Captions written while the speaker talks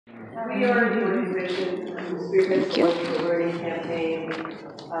We are an organization who spearheads the Wonderful Learning campaign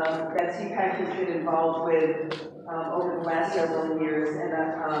that CPAC has been involved with over the last several years,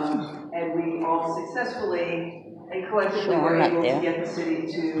 and we all successfully and collectively were able to get the city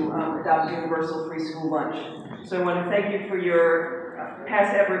to adopt universal free school lunch. So I want to thank you for your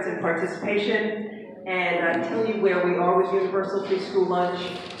past efforts and participation, and tell you where we are with universal free school lunch,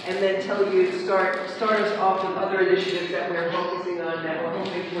 and then tell you to start us off with other initiatives that we're focusing on that we're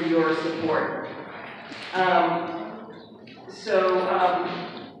hoping for your support. So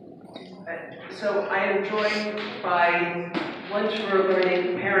I am joined by Lunch for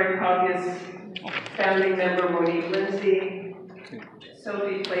Learning Parent Caucus founding member Monique Lindsay,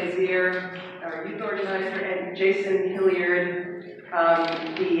 Sophie Plaisir, our youth organizer, and Jason Hilliard,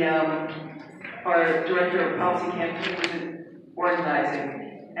 our director of policy campaigns and organizing.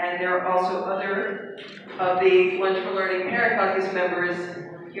 And there are also other of the Lunch for Learning Parent Caucus members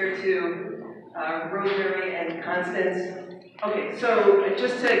here too, Rosemary and Constance. Okay, so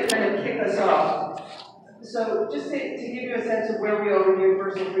just to kind of kick us off, so just to give you a sense of where we are with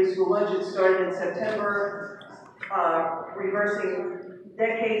universal free school lunch, it started in September, reversing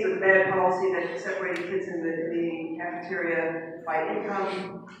decades of bad policy that separated kids in the cafeteria by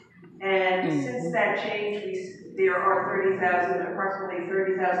income. And since that change, there are approximately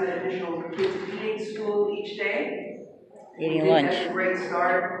 30,000 additional kids eating school each day. Eating lunch. That's a great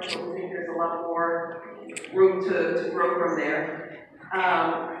start. We think there's a lot more room to grow from there.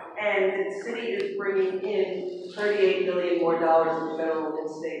 And the city is bringing in $38 million more in federal and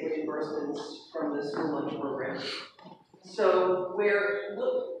state reimbursements from the school lunch program. So we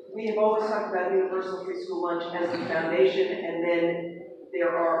have always talked about universal free school lunch as the foundation, and then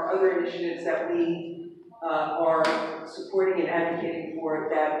there are other initiatives that we are supporting and advocating for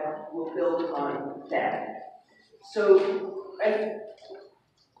that will build on that. So,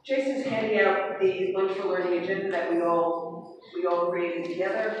 Jason's handing out the Lunch for Learning agenda that we all created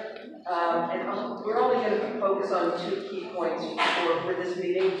together, and we're only going to focus on 2 key points for this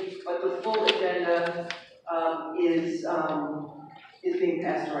meeting, but the full agenda is being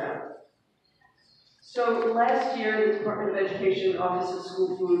passed around. So last year, the Department of Education Office of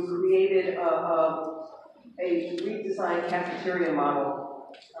School Food created a redesigned cafeteria model.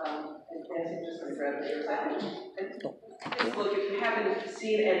 And I'm just going to grab it here. Just look, if you haven't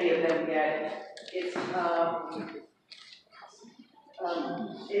seen any of them yet, it's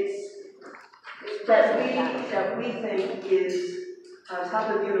that we think is on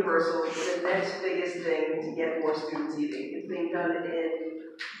top of universal, the next biggest thing to get more students eating. It's being done in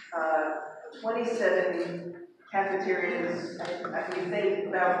 27 cafeterias. We think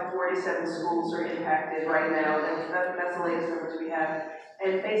about 47 schools are impacted right now. That's the latest numbers we have.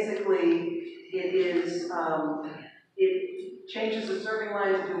 And basically, it changes the serving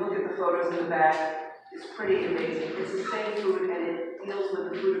lines. If you look at the photos in the back, it's pretty amazing. It's the same food, and it deals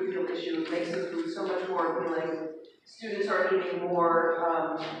with the food appeal issue. It makes the food so much more appealing. Students are eating more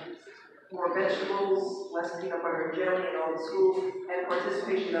vegetables, less peanut butter and jelly in all the schools, and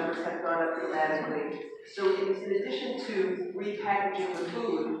participation numbers have gone up dramatically. So in addition to repackaging the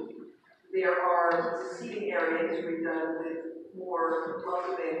food, the seating area is redone with more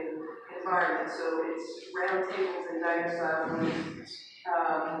welcoming environment. So it's round tables and diner style rooms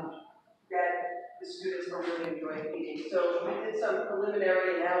that the students are really enjoying eating. So we did some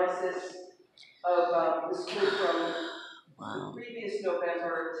preliminary analysis of the school from the previous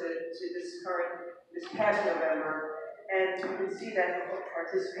November to this past November, and you can see that the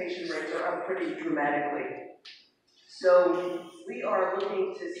participation rates are up pretty dramatically. So we are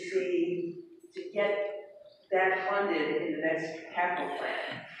looking to get that funded in the next capital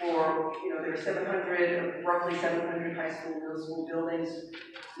plan for, there are roughly 700 high school, middle school buildings.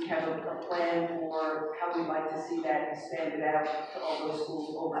 We have a plan for how we'd like to see that expanded out to all those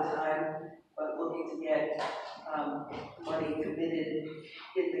schools over time, but looking to get money committed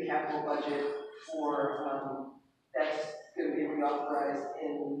in the capital budget for that's going to be reauthorized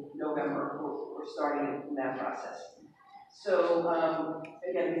in November. We're starting in that process. So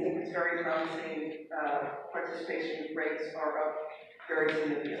again, we think it's very promising. Participation rates are up very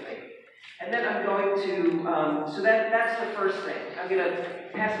significantly. And then I'm going to, so that's the first thing. I'm going to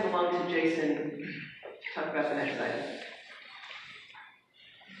pass it along to Jason to talk about the next item.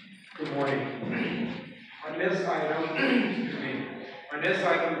 Good morning. Our next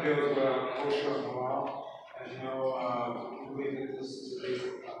item deals with kosher and halal. As you know, we believe that this is a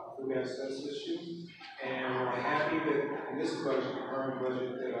basic food access issue, and we're happy that in this budget, the current budget,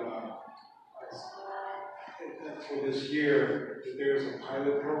 that for this year, that there's a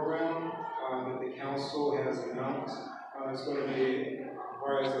pilot program that the council has announced. It's going to be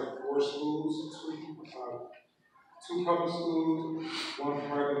comprised of 4 schools, two public schools, one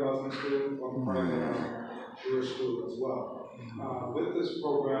private Muslim school, one private Jewish school as well. With this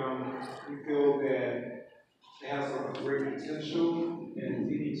program, we feel that it has a great potential in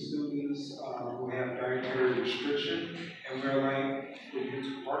feeding students who have dietary restriction, and we're like for you to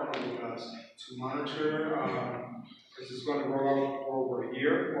partner with us to monitor. This is going to roll out for over a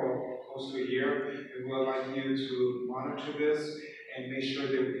year or close to a year, and we'd like you to monitor this and make sure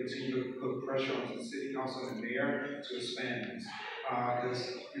that we continue to put pressure on the city council and the mayor to expand this. Because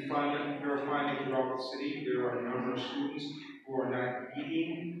we're finding throughout the city there are a number of students who are not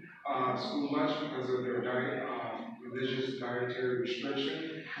eating school lunch because of their religious dietary restriction,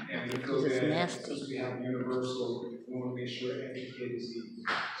 and we feel that since we have universal, we want to make sure every kid is eating.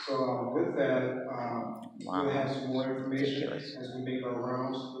 So with that, we'll have some more information as we make our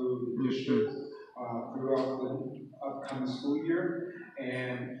rounds through the district throughout the upcoming school year,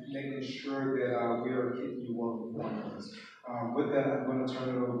 and making sure that we are keeping you well informed. With that, I'm going to turn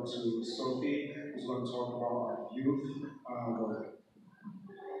it over to Sophie, who's going to talk about our youth work.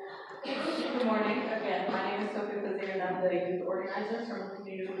 Good morning. Again, my name is Sophie Pazir, and I'm the youth organizer from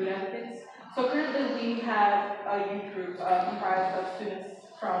Community Food Advocates. So currently we have a youth group comprised of students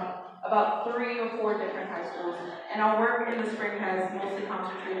from about 3 or 4 different high schools. And our work in the spring has mostly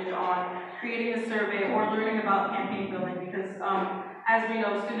concentrated on creating a survey or learning about campaign building because as we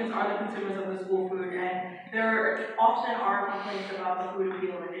know, students are the consumers of the school food, and there often are complaints about the food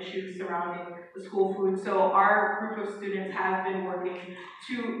appeal and issues surrounding the school food. So our group of students have been working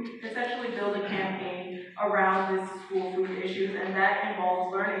to essentially build a campaign around this school food issues, and that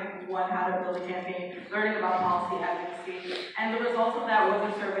involves learning, one, how to build a campaign, learning about policy advocacy, and the result of that was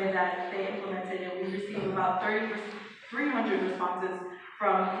a survey that they implemented, and we received about 300 responses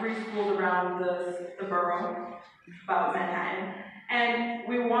from 3 schools around the borough, about Manhattan. And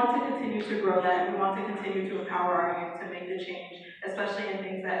we want to continue to grow that. We want to continue to empower our youth to make the change, especially in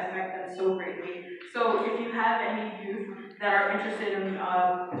things that affect them so greatly. So if you have any youth that are interested in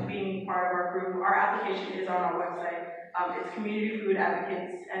being part of our group, our application is on our website. It's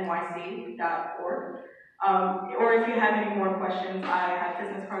communityfoodadvocatesnyc.org. Or if you have any more questions, I have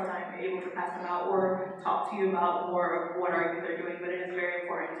business cards. I'm able to pass them out or talk to you about more of what our youth are doing. But it is very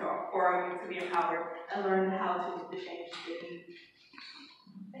important for our youth to be empowered and learn how to make the change they need.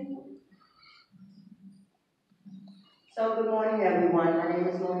 Thank you. So good morning, everyone. My name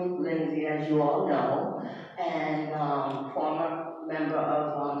is Monique Lindsay, as you all know, and former member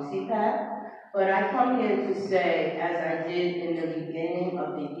of CPAC. But I come here to say, as I did in the beginning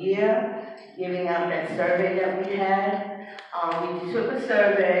of the year, giving out that survey that we had, we took a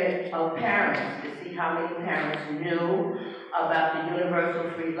survey of parents to see how many parents knew about the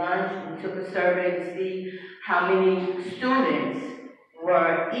universal free lunch. We took a survey to see how many students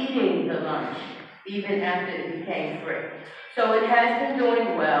were eating the lunch, even after it became free. So it has been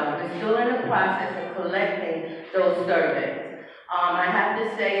doing well. We're still in the process of collecting those surveys. I have to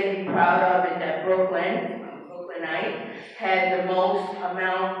say and be proud of it that Brooklynite had the most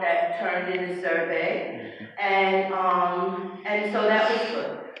amount that turned in the survey, and so that was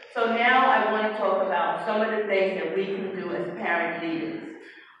good. So now I want to talk about some of the things that we can do as parent leaders.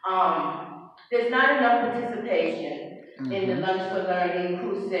 There's not enough participation in the Lunch for Learning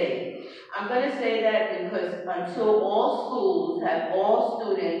crusade. I'm going to say that because until all schools have all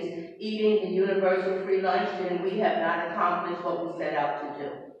students eating the universal free lunch, then we have not accomplished what we set out to do.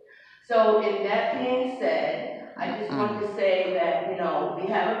 So in that being said, I just want to say that, we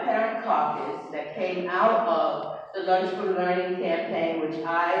have a parent caucus that came out of the Lunch for Learning campaign, which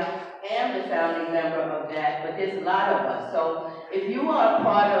I am the founding member of that, but there's a lot of us. So if you are a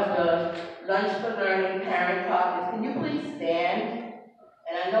part of the Lunch for Learning parent caucus, can you please stand?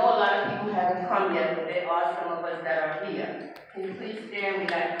 And I know a lot of people haven't come yet, but there are some of us that are here. Can you please stand? We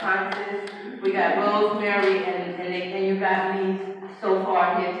got Constance, we got Rosemary, and you got me so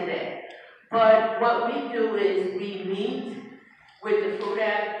far here today. But what we do is we meet with the food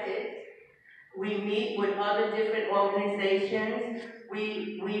advocates, we meet with other different organizations,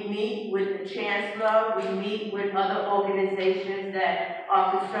 we meet with the Chancellor, we meet with other organizations that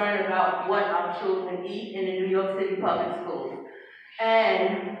are concerned about what our children eat in the New York City public schools.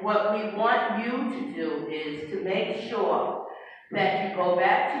 And what we want you to do is to make sure that you go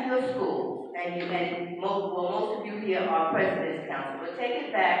back to your schools, and most of you here are President's Council, but take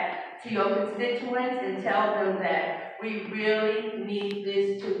it back to your constituents and tell them that we really need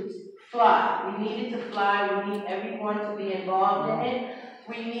this to fly. We need it to fly. We need everyone to be involved in it.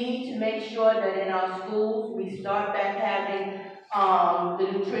 We need to make sure that in our schools we start back having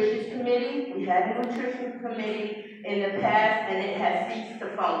the nutrition committee. We had a nutrition committee in the past, and it has ceased to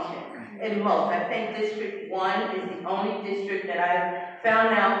function in most. I think District 1 is the only district that I found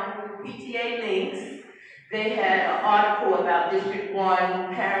out PTA links. They had an article about District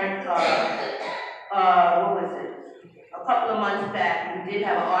 1 parent, what was it? A couple of months back, we did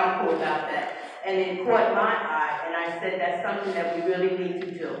have an article about that, and it caught my eye, and I said that's something that we really need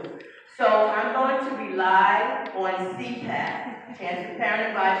to do. So I'm going to rely on CPAC, Chancellor Parent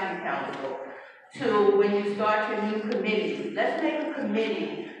Advisory Council, to, when you start your new committees, let's make a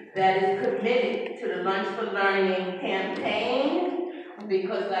committee that is committed to the Lunch for Learning campaign,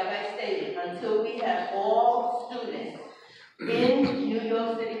 because like I stated, until we have all students in New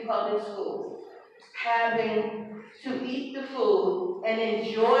York City Public Schools having to eat the food and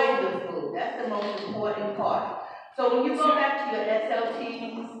enjoy the food, that's the most important part. So when you go back to your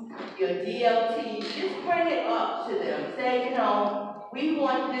SLTs, your DLTs, just bring it up to them. Say, you know, we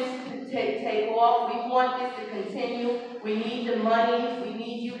want this to take off, we want this to continue, we need the money, we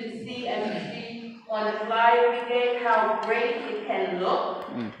need you to see, as you see on the flyer we gave, how great it can look.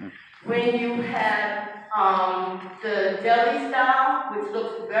 When you have the deli style, which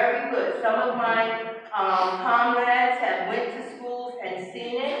looks very good. Some of my comrades have went to schools and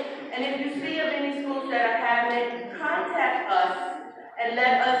seen it. And if you see of any schools that are having it, contact us and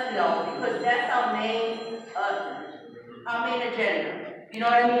let us know, because that's our main agenda. You know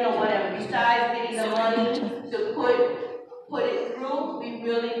what I mean, or whatever. Besides getting the money to put it through, we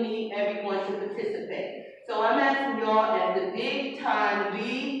really need everyone to participate. So I'm asking y'all as the big time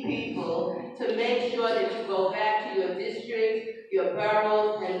lead people to make sure that you go back to your districts, your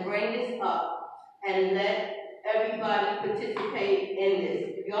boroughs, and bring this up and let everybody participate in this.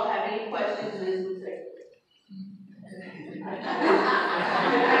 If y'all have any questions, listen to it. I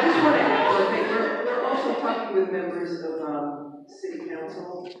just want to add one thing. We're also talking with members of City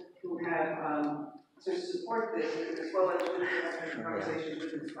Council who have to support this, as well as with conversations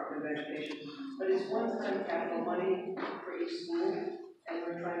with the Department of Education. But it's one-time capital money for each school, and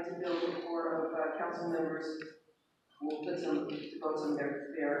we're trying to build a core of council members who will put some votes on their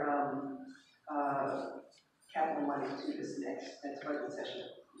capital money to this next budget session.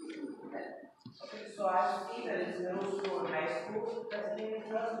 Okay, so I see that it's middle school and high school that's being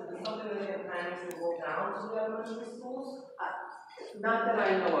addressed. Is it something that they're planning to go down to the elementary schools? Not that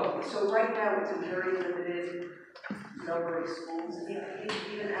I know of. So right now it's a very limited number of schools,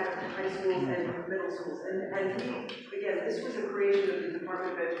 even at high schools and middle schools. And we, again, this was a creation of the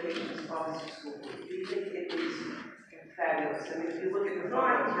Department of Education's Office of School. We think it is fabulous. I mean, if you look at the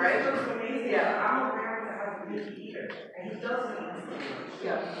photos, right? It looks amazing. Yeah. I'm a parent that has a baby eater, and he doesn't eat so much.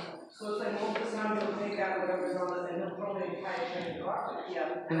 Yeah. So it's like most of the time he'll take out whatever's on this and he'll throw the entire train in the garbage.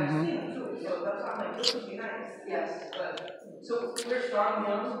 Yeah. And I've seen him too, so that's why I'm like, this would be nice. Yes. But, so we're starting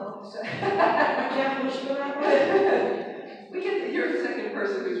young, so we can't push for that one? You're the second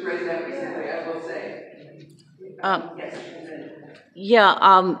person who's raised that recently, I will say. Yes.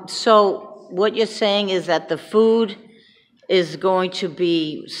 Yeah, so what you're saying is that the food is going to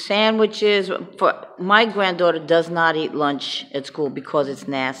be sandwiches. For my granddaughter does not eat lunch at school because it's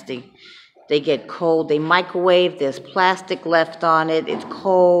nasty. They get cold, they microwave, there's plastic left on it, it's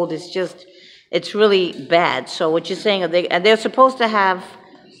cold, it's really bad. So what you're saying, they're supposed to have,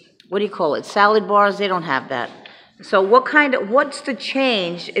 what do you call it, salad bars? They don't have that. So what's the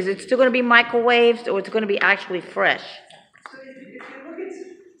change? Is it still going to be microwaved, or it's going to be actually fresh? So if you look at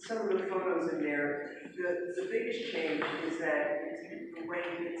some of the photos in there, the biggest change is that it's the way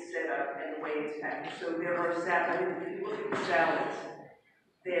it's set up and the way it's packaged. So there are salads. I mean, if you look at the salads,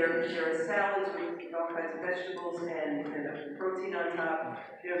 there are salads with all kinds of vegetables and a protein on top.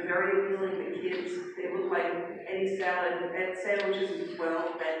 They're very appealing to kids. They look like any salad, and sandwiches as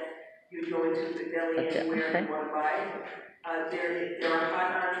well that you go into the deli anywhere you want to buy. There are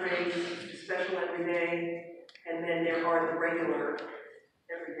hot entrees, special every day, and then there are the regular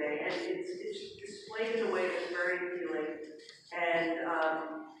every day. And it's displayed in a way that's very appealing, and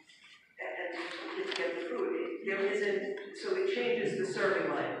kids get the food. So it changes the serving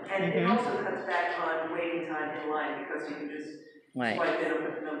line. And it also cuts back on waiting time in line, because you can just swipe in and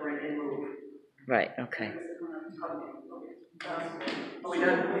put the number in and move. Right, okay. Are we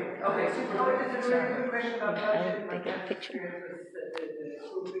done? Okay, so Oh, it's a very good question about budget. They get a picture. The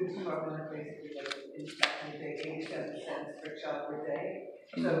school food department basically inspecting pay 87 cents per child per day.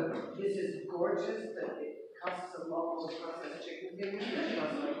 So this is gorgeous, but it costs a lot more to process chicken fingers. It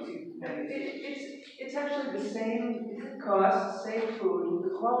costs like It's actually the same cost, same food,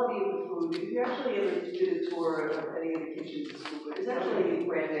 the quality of the food. If you actually ever did a tour of any of the kitchens at school, it's actually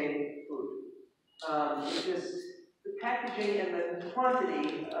brand name food. It's just the packaging and the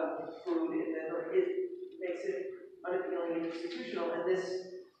quantity of food, it makes it unappealing and institutional, and this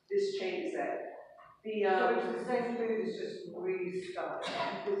changes that. The, So it's the same thing, it's just restyled.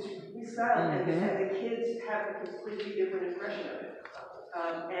 it's restyled, and the kids have a completely different impression of it.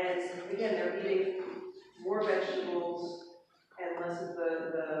 And again, they're eating more vegetables and less of the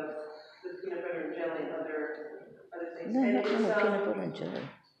peanut butter and jelly and other things. No, And no, it's, peanut butter and jelly.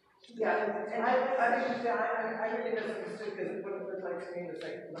 yeah, And I really misunderstood because what it looked like to me was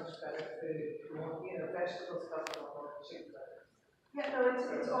like much better food, more, vegetable stuff, more chicken butter. yeah, no,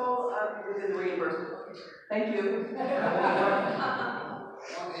 it's all within the reimbursement. Thank you.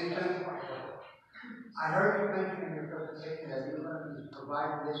 I heard you mention in your presentation that you're going to be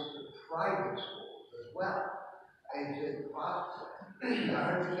providing this to private schools as well. And is it possible? I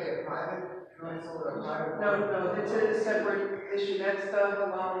heard you say a private Chancellor or a private. No, it's a separate issue. That's the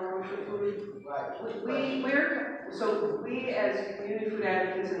halal and kosher food. Right. We as community food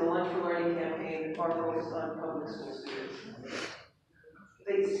advocates in the Lunch for Learning campaign are focused on public school students.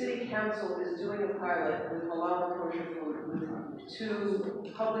 The city council is doing a pilot with halal and kosher food with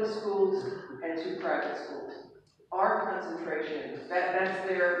 2 public schools and 2 private schools. Our concentration, that's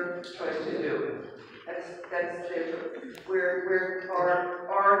their choice to do. That's their choice. Where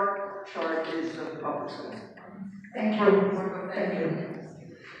our charge is the public schools. Thank you.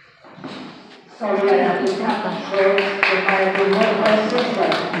 Sorry, I have to cut short if I have more questions,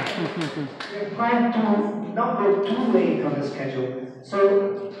 but we're trying to not go too late on the schedule.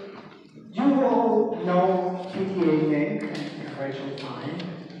 So, you all know PTA Nick and Rachel Fine.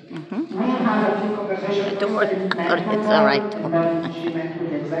 We had a few conversations. Don't worry about it, it's all right. And then she met with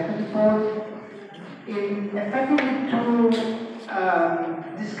the executive board in effectively to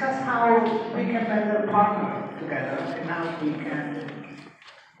discuss how we can better partner together and how we can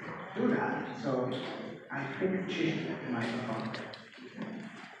do that. So I think she should have the microphone.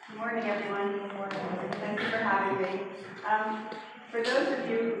 Good morning, everyone. Good morning. Thank you for having me. For those of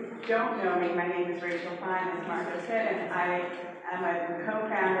you who don't know me, my name is Rachel Fine, as Marco said, and I am a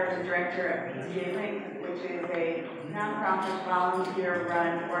co-founder and director of PTA Link, which is a nonprofit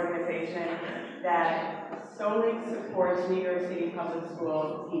volunteer-run organization that solely supports New York City public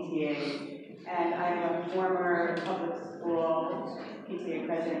school PTAs. And I'm a former public school PTA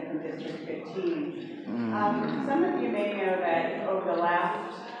president from District 15. Some of you may know that over the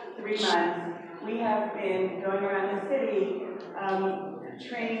last 3 months, we have been going around the city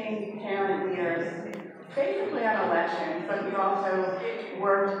training parent leaders basically on elections, but we've also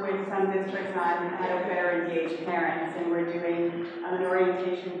worked with some districts on how to better engage parents, and we're doing an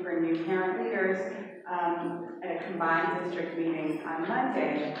orientation for new parent leaders at a combined district meeting on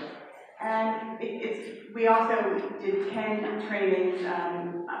Monday. And we also did 10 trainings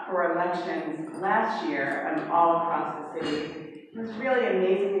for elections last year all across the city. It was really an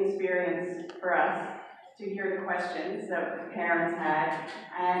amazing experience for us to hear the questions that parents had,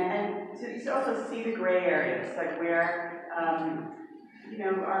 and to also see the gray areas, like where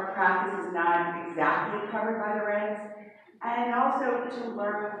our practice is not exactly covered by the regs, and also to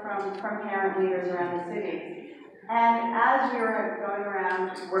learn from parent leaders around the city. And as we were going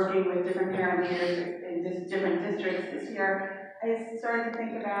around working with different parent leaders in different districts this year, I started to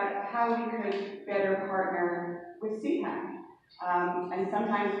think about how we could better partner with CPAC. And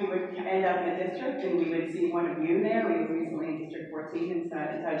sometimes we would end up in a district and we would see one of you there. We were recently in District 14 in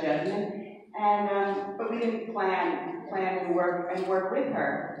South Jessamine. And but we didn't plan and work with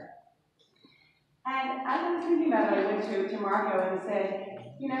her. And as I was thinking about it, I went to Marco and said,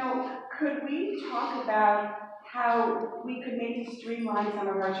 could we talk about how we could maybe streamline some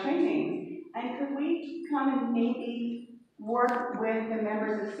of our trainings? And could we come and maybe work with the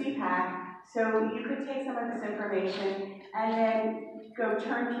members of CPAC so you could take some of this information and then go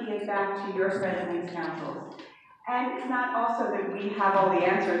turnkey it back to your president's councils? And it's not also that we have all the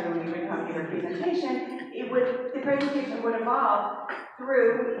answers when we would come give a presentation. The presentation would evolve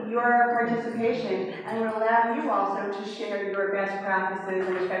through your participation and would allow you also to share your best practices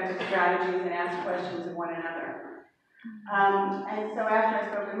and effective strategies and ask questions of one another. And so after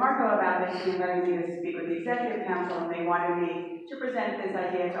I spoke to Marco about this, he invited me to speak with the executive council, and they wanted me to present this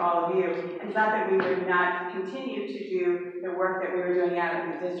idea to all of you. And it's not that we would not continue to do the work that we were doing out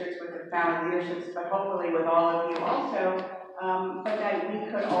in the districts with the family leaderships, but hopefully with all of you also, but that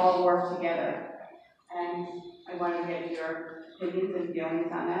we could all work together. And I want to get your opinions and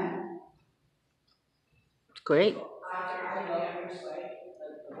feelings on that. Great. I love your site,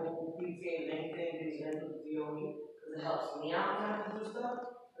 the whole PTA Link thing that you handle with DOE, because it helps me out when I have to do stuff.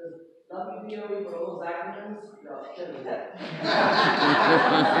 Because love you, DOE, but all those acronyms, no, kill me that.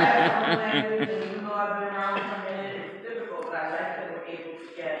 Even though I've been around for a minute, it's difficult, but I like that we're able to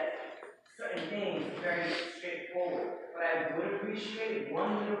get certain things very straightforward, but I would appreciate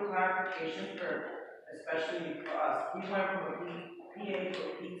one little clarification for, especially for us. We went from a PA to a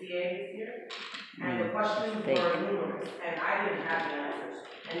PTA this year, and the questions were numerous, and I didn't have the answers.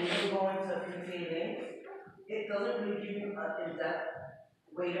 And even going to PTA links, it doesn't really give you an in-depth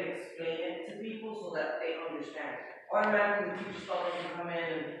way to explain it to people so that they understand. Automatically, the teachers felt like they come in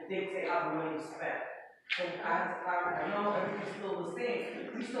and dictate how the money is spent. So I had to clarify, no, everything's still the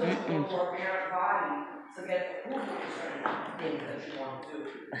same. We still have to go to our parent body to get approval for certain things that you want to do.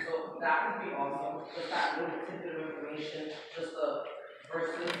 So that would be awesome. Just that little tidbit of information, just the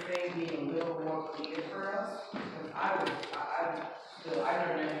versus thing being a little more clear for us. Because I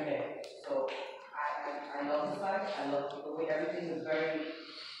learn every day. So I love the site. I love the way everything is very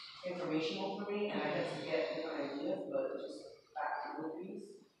informational for me, and I get to get different ideas, but just back to the piece.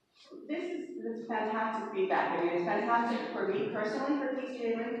 This is fantastic feedback. I mean, it's fantastic for me personally for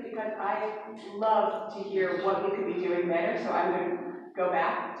PTA Links because I love to hear what we could be doing better. So I'm going to go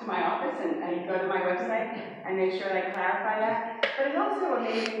back to my office and go to my website and make sure that I clarify that. But it's also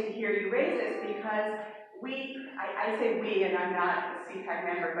amazing to hear you raise this because I say we, and I'm not a CPAC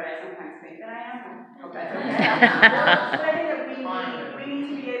member, but I sometimes think that I am. I hope that's okay. But I think that we need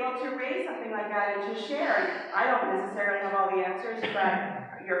to be able to raise something like that and to share. And I don't necessarily have all the answers, but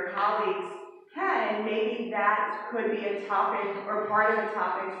your colleagues can, and maybe that could be a topic or part of a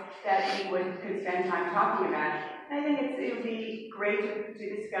topic that we could spend time talking about. And I think it would be great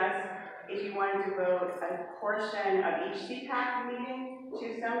to discuss if you wanted to devote a portion of each CPAC meeting to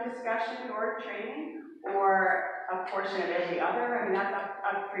some discussion or training, or a portion of every other. I mean, that's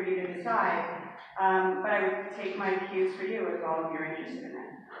up for you to decide. But I would take my cues for you if all of you are interested in that.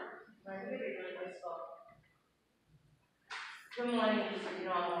 Good morning, you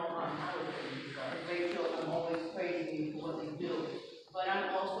know, I was Rachel, I'm always praising you for what you do. But I'm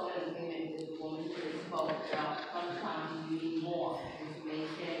also in agreement with the woman who spoke about sometimes we need more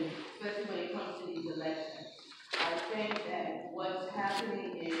information, especially when it comes to these elections. I think that what's happening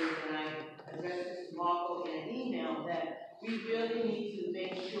is, and I addressed this to Marco in an email, that we really need to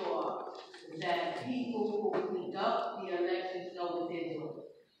make sure that people who conduct the elections know what they're doing.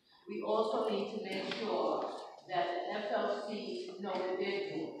 We also need to make sure that the FLCs know what they're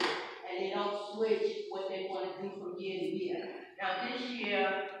doing, and they don't switch what they want to do from year to year. Now this year,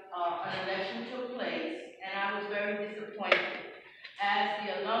 an election took place, and I was very disappointed. As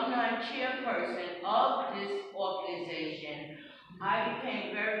the alumni chairperson of this organization, I became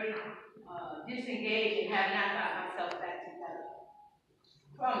very disengaged and have not got myself back together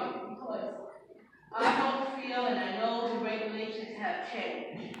from it, because I don't feel, and I know the regulations have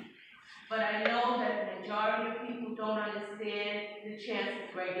changed, but I know that the majority of people don't understand the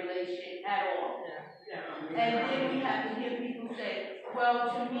chances regulation at all. And then we have to hear people say, well,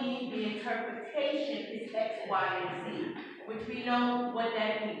 to me, the interpretation is X, Y, and Z, which we know what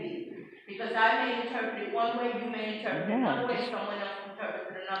that can be. Because I may interpret it one way, you may interpret it another way, someone else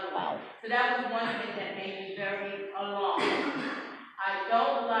interprets it another way. So that was one thing that made me very alarmed. I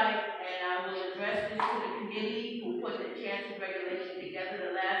don't like, and I will address this to the committee who put the chances regulation together,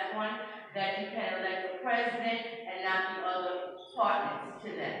 the last one, that you can elect the president and not the other partners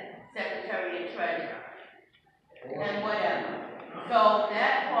to that, secretary and treasurer, and whatever. So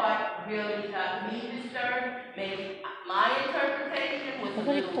that part really got me disturbed. Maybe my interpretation was a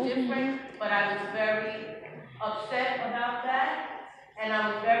little different, but I was very upset about that. And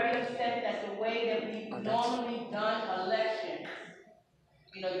I was very upset that the way that we've normally done elections,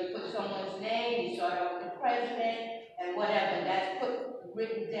 you know, you put someone's name, you start out with the president, and whatever, and that's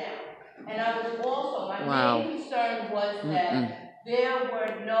written down. And I was also, my main concern was that there were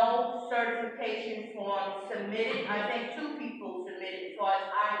no certification forms submitted. I think 2 people submitted, as far as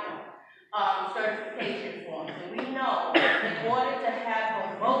I know, certification forms. And we know, in order to have a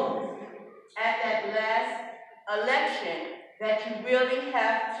vote at that last election, that you really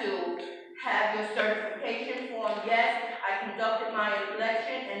have to have your certification form. Yes, I conducted my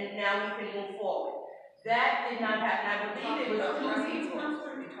election, and now we can move forward. That did not happen. I believe it was 2 people.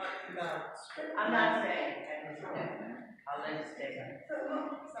 I'm not saying. I'll let it stay.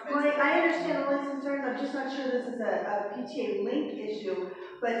 Well, I understand all these concerns. I'm just not sure this is a PTA link issue.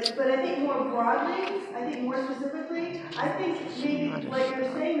 But I think more broadly, I think more specifically, I think maybe what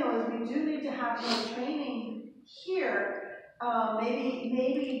you're saying though is we do need to have more training here.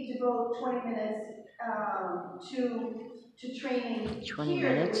 Maybe devote 20 minutes to training 20 here.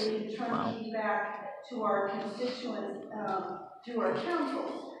 minutes? We can turn feedback to our constituents, to our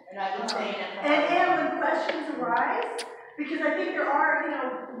councils. And I've been saying that. And when questions arise, because I think there are, you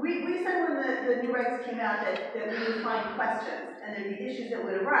know, we said when the new regs came out that we would find questions and there'd be issues that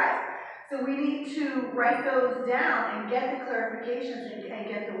would arise. So we need to write those down and get the clarifications and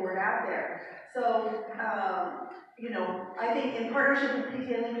get the word out there. So, I think in partnership with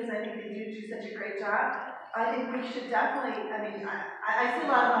PTA Link, because I think they do such a great job, I think we should definitely, I see a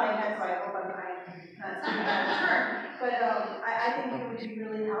lot of my head, so I hope I'm not speaking out of turn. But I think it would be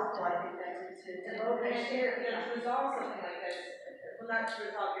really helpful, I think, that to vote next year. To resolve something like this, well, not to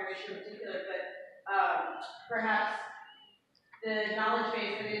resolve your issue in particular, but perhaps the knowledge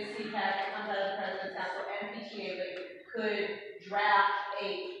base that is CPAC, that comes out of the President's Council, and PTA could draft a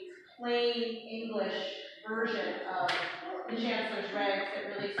plain English version of the Chancellor's regs that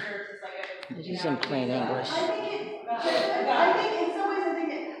really serves as like a. It is in plain English. I think in some ways,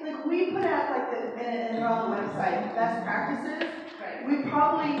 like we put out like and on the website, best practices. Right. We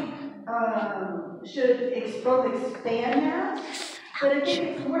probably should both expand that, but I think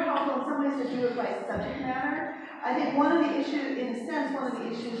it's more helpful in some ways to do it by subject matter. I think one of the issues, in a sense, one of the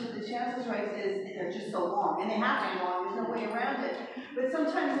issues with the Chancellor's rights is they're just so long, and they have to be long, there's no way around it. But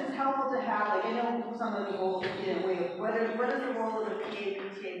sometimes it's helpful to have, like, I know some of the roles, what is the role of the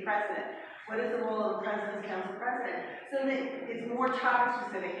PTA president? What is the role of the President's Council president? So that it's more topic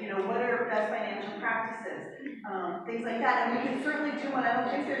specific, what are best financial practices? Things like that, and we can certainly do one. I don't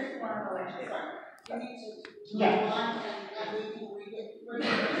think there's one on the election. Yes.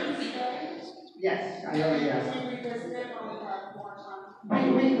 Yes, I already asked.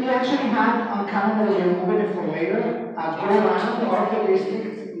 We actually had on calendar, we're moving it for later, go around all the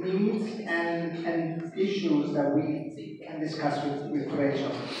district needs and issues that we can discuss with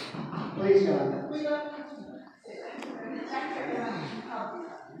Rachel. Please, Yolanda.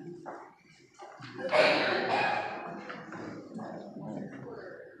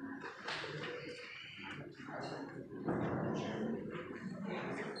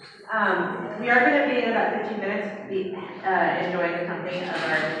 We are going to be in about 15 minutes enjoying the company of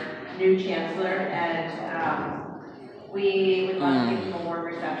our new Chancellor, and we would love to give him a warm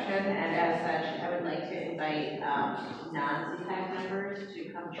reception, and as such, I would like to invite non-CPAC members to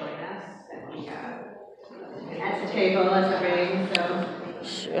come join us at the table at the ring, so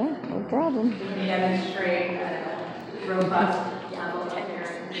Sure, no problem. we can demonstrate a robust level of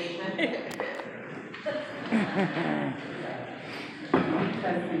parent engagement.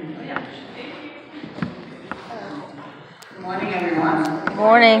 Good morning, everyone. Good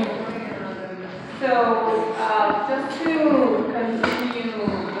morning. So, just to continue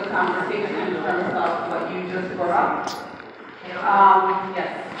the conversation in terms of what you just brought up.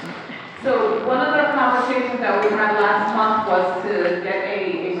 Yes. So, one of the conversations that we had last month was to get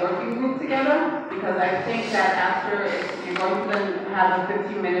a working group together, because I think that after, if you're going to then have the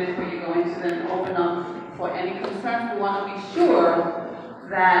 15 minutes where you're going to then open up for any concerns, we want to be sure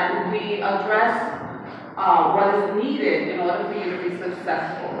that we address what is needed in order for you to be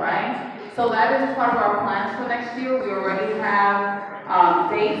successful, right? So that is part of our plans for next year. We already have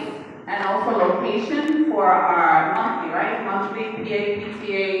dates and also location for our monthly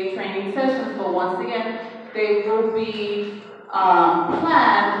PTA training sessions. But once again, they will be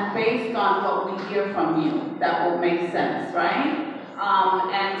planned based on what we hear from you. That will make sense, right?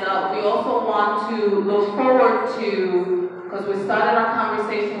 And we also want to look forward to, because we started our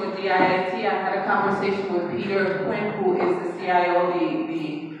conversation with DIIT, I had a conversation with Peter Quinn, who is the CIO,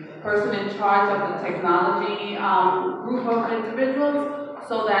 the person in charge of the technology group of individuals,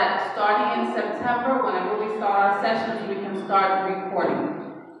 so that starting in September, whenever we start our sessions, we can start recording.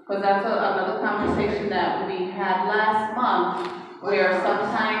 Because that's another conversation that we had last month, where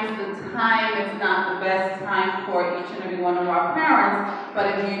sometimes the time is not the best time for each and every one of our parents,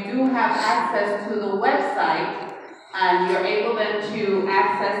 but if you do have access to the website, and you're able then to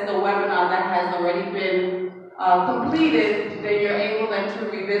access the webinar that has already been completed, then you're able then to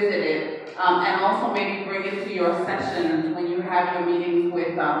revisit it, and also maybe bring it to your sessions when you have your meetings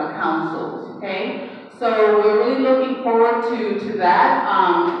with the councils, okay? So we're really looking forward to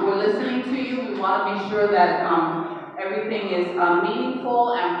that. We're listening to you. We want to be sure that everything is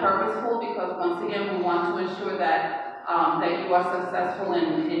meaningful and purposeful, because once again, we want to ensure that that you are successful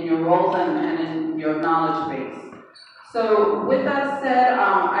in your roles and in your knowledge base. So with that said,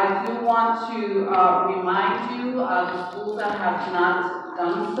 I do want to remind you, the schools that have not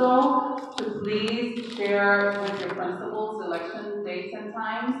done so, to please share with your principals election dates and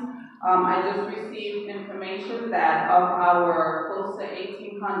times. I just received information that of our close to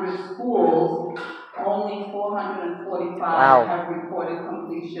 1,800 schools, only 445 have reported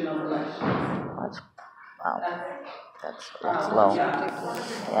completion of elections. That's low. Yeah.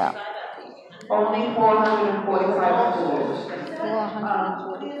 Yeah. Only 445 schools.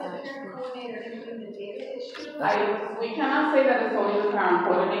 We cannot say that it's only the parent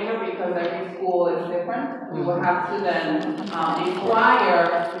coordinator because every school is different. We will have to then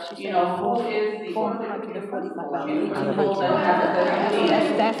inquire, you know, who is the. 445.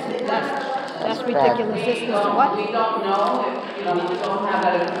 That's ridiculous. This is what? We don't know if, you know, we don't have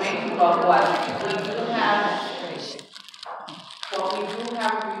that information, but what we do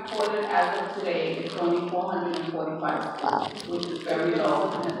have reported as of today is only 445, Wow. which is very low.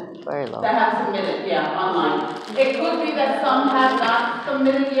 Very low. That have submitted, yeah, online. It could be that some have not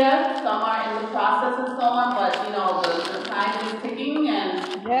submitted yet, some are in the process and so on, but you know, the time is ticking and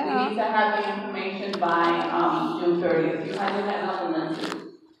we need to have the information by June 30th. You had your hand up and then two.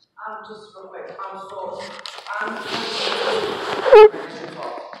 Just real quick,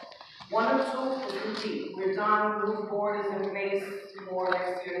 one or two will complete. We're done, new board is in place for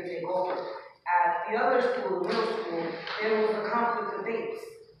next year to take over. At the other school, the middle school, there was a conflict of dates.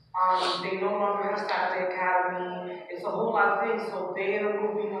 They no longer have Saturday Academy. It's a whole lot of things, so there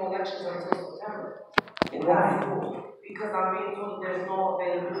will be no elections until September in that school. Because I'm being told there's no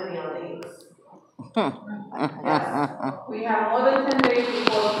availability on dates. Yes. We have more than 10 days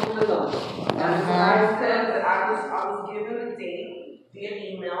before the school is open. That's what I said, that I was given a date via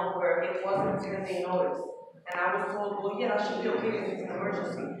email where it wasn't 10-day notice. And I was told, well, yeah, that should be okay because it's an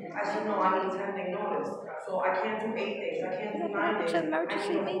emergency. I said, no, I need 10-day notice. So I can't do 8 days, I can't do 9 days. I need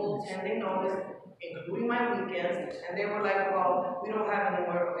a full 10-day notice, including my weekends. And they were like, well, we don't have any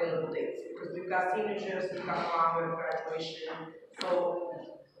more available dates because we've got signatures, we've got prom, we have graduation. So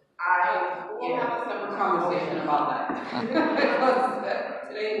we'll have a separate conversation about that. Because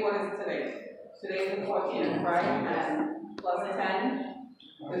today, what is today? Today is the 14th, right? And plus 10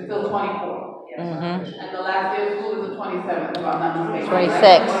 is still 24. Yes. And the last day of school is the 27th, if I'm not mistaken. 26.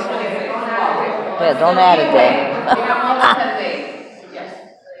 Right? Yeah, don't add a day. We have more than 10 days. Yes.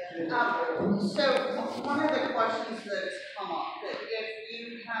 So one of the questions that's come up, that if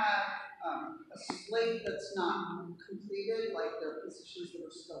you have a slate that's not completed, like the positions that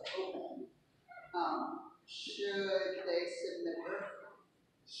are still open, should they submit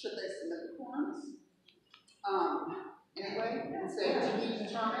the forms? Anyway, and say to be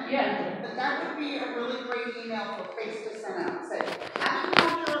determined. Yeah. But that would be a really great email for Face to send out. Say, have you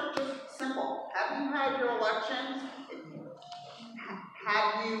had just simple? Have you had your elections?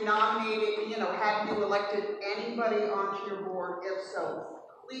 Have you nominated? Have you elected anybody onto your board? If so,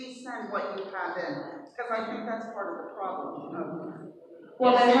 please send what you have in, because I think that's part of the problem.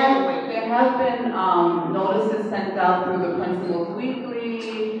 Well, there have been notices sent out through the Principals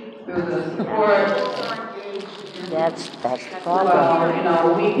Weekly, through the support. That's the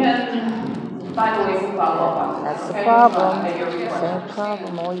problem. We can find ways to follow up on this. That's the problem. Same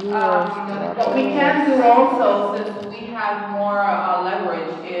problem all year. What we can do also, since we have more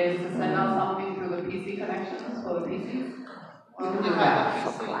leverage, is to send out something through the PC connections for the PCs. If you have a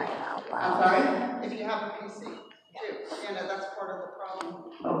PC. I'm sorry? If you have a PC, too. That's part of the problem.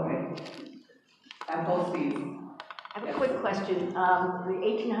 Okay. I post these. I have a quick question. The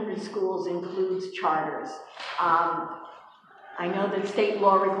 1,800 schools includes charters. I know that state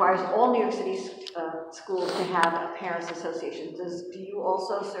law requires all New York City schools to have a parents' association. Do you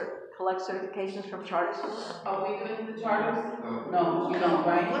also collect certifications from charter schools? Are we doing the charters? No, you don't,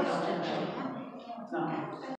 right? No.